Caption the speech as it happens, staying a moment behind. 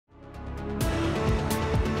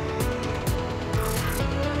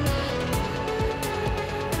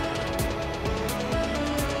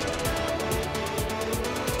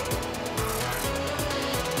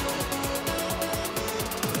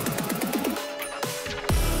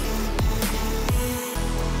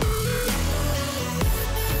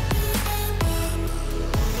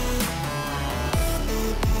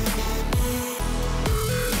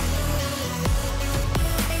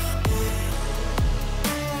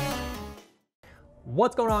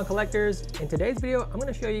What's going on, collectors? In today's video, I'm going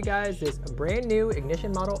to show you guys this brand new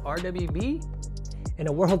ignition model RWB. In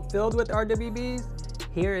a world filled with RWBs,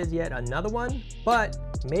 here is yet another one, but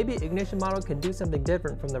maybe ignition model can do something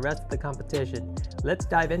different from the rest of the competition. Let's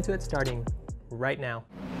dive into it starting right now.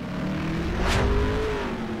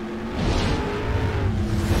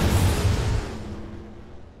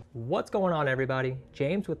 What's going on, everybody?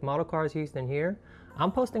 James with Model Cars Houston here.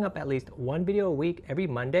 I'm posting up at least one video a week every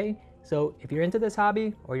Monday, so if you're into this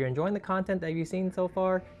hobby or you're enjoying the content that you've seen so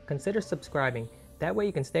far, consider subscribing. That way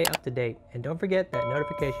you can stay up to date, and don't forget that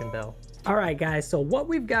notification bell. All right, guys, so what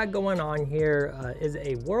we've got going on here is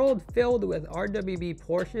a world filled with RWB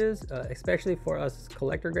Porsches, especially for us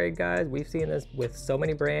collector grade guys. We've seen this with so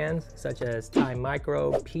many brands such as Time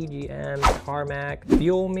Micro, PGM, Tarmac,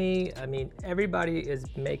 Fuel Me. I mean, everybody is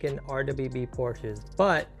making RWB Porsches,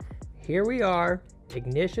 but here we are,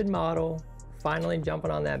 ignition model, finally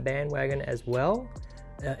jumping on that bandwagon as well.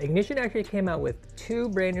 Ignition actually came out with two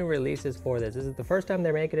brand new releases for this. This is the first time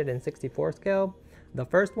they're making it in 64 scale. The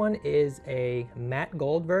first one is a matte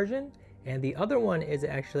gold version, and the other one is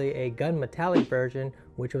actually a gun metallic version,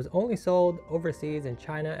 which was only sold overseas in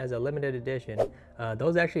China as a limited edition.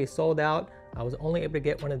 Those actually sold out. I was only able to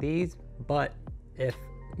get one of these, but if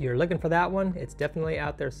you're looking for that one, it's definitely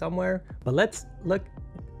out there somewhere. But let's look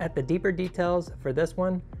at the deeper details for this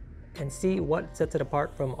one and see what sets it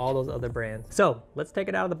apart from all those other brands. So let's take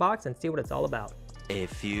it out of the box and see what it's all about. A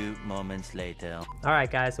few moments later. All right,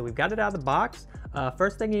 guys, so we've got it out of the box.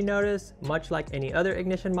 First thing you notice, much like any other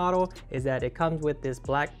ignition model, is that it comes with this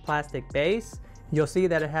black plastic base. You'll see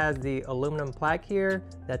that it has the aluminum plaque here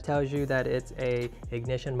that tells you that it's a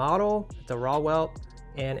ignition model, it's a Rauh Welt,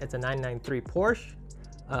 and it's a 993 Porsche.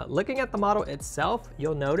 Looking at the model itself,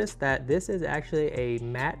 you'll notice that this is actually a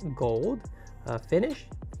matte gold finish.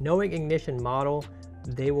 Knowing ignition model,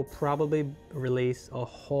 they will probably release a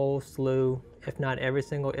whole slew, if not every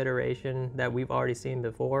single iteration that we've already seen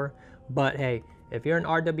before. But hey, if you're an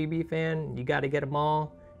RWB fan, you got to get them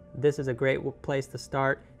all. This is a great place to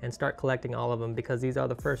start and start collecting all of them because these are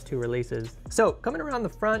the first two releases. So coming around the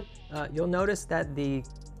front, you'll notice that the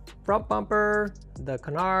front bumper, the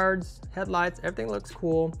canards, headlights, everything looks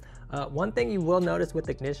cool. One thing you will notice with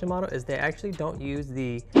ignition model is they actually don't use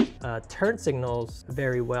the turn signals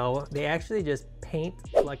very well. They actually just paint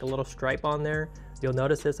like a little stripe on there. You'll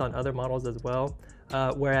notice this on other models as well.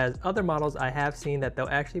 Whereas other models, I have seen that they'll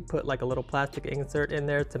actually put like a little plastic insert in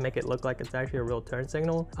there to make it look like it's actually a real turn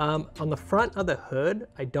signal. On the front of the hood,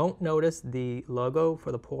 I don't notice the logo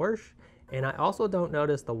for the Porsche. And I also don't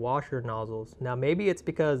notice the washer nozzles. Now, maybe it's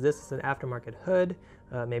because this is an aftermarket hood.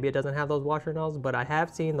 Maybe it doesn't have those washer nozzles, but I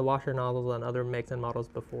have seen the washer nozzles on other makes and models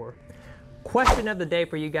before. Question of the day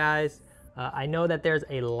for you guys. I know that there's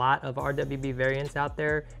a lot of RWB variants out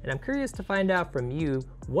there, and I'm curious to find out from you,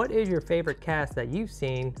 what is your favorite cast that you've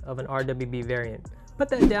seen of an RWB variant? Put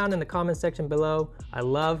that down in the comment section below. I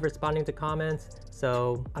love responding to comments,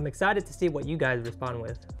 so I'm excited to see what you guys respond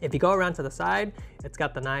with. If you go around to the side, it's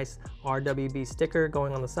got the nice RWB sticker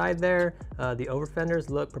going on the side there. The over fenders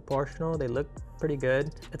look proportional. They look pretty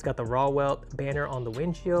good. It's got the Rauh Welt banner on the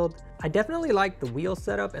windshield. I definitely like the wheel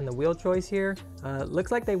setup and the wheel choice here.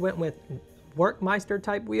 Looks like they went with Workmeister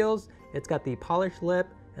type wheels. It's got the polished lip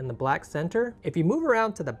and the black center. If you move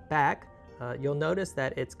around to the back, you'll notice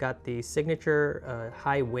that it's got the signature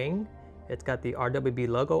high wing. It's got the RWB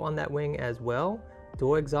logo on that wing as well.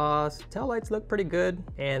 Dual exhaust, taillights look pretty good,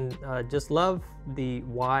 and just love the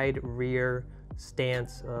wide rear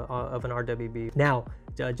stance of an RWB. Now,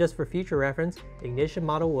 just for future reference, ignition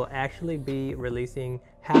model will actually be releasing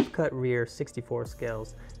half-cut rear 64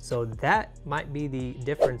 scales. So that might be the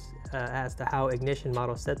difference as to how ignition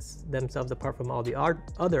model sets themselves apart from all the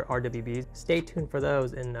other RWBs. Stay tuned for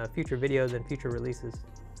those in future videos and future releases.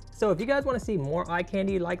 So if you guys want to see more eye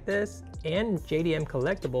candy like this and JDM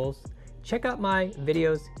collectibles, check out my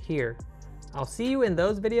videos here. I'll see you in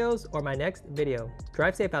those videos or my next video.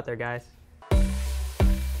 Drive safe out there, guys.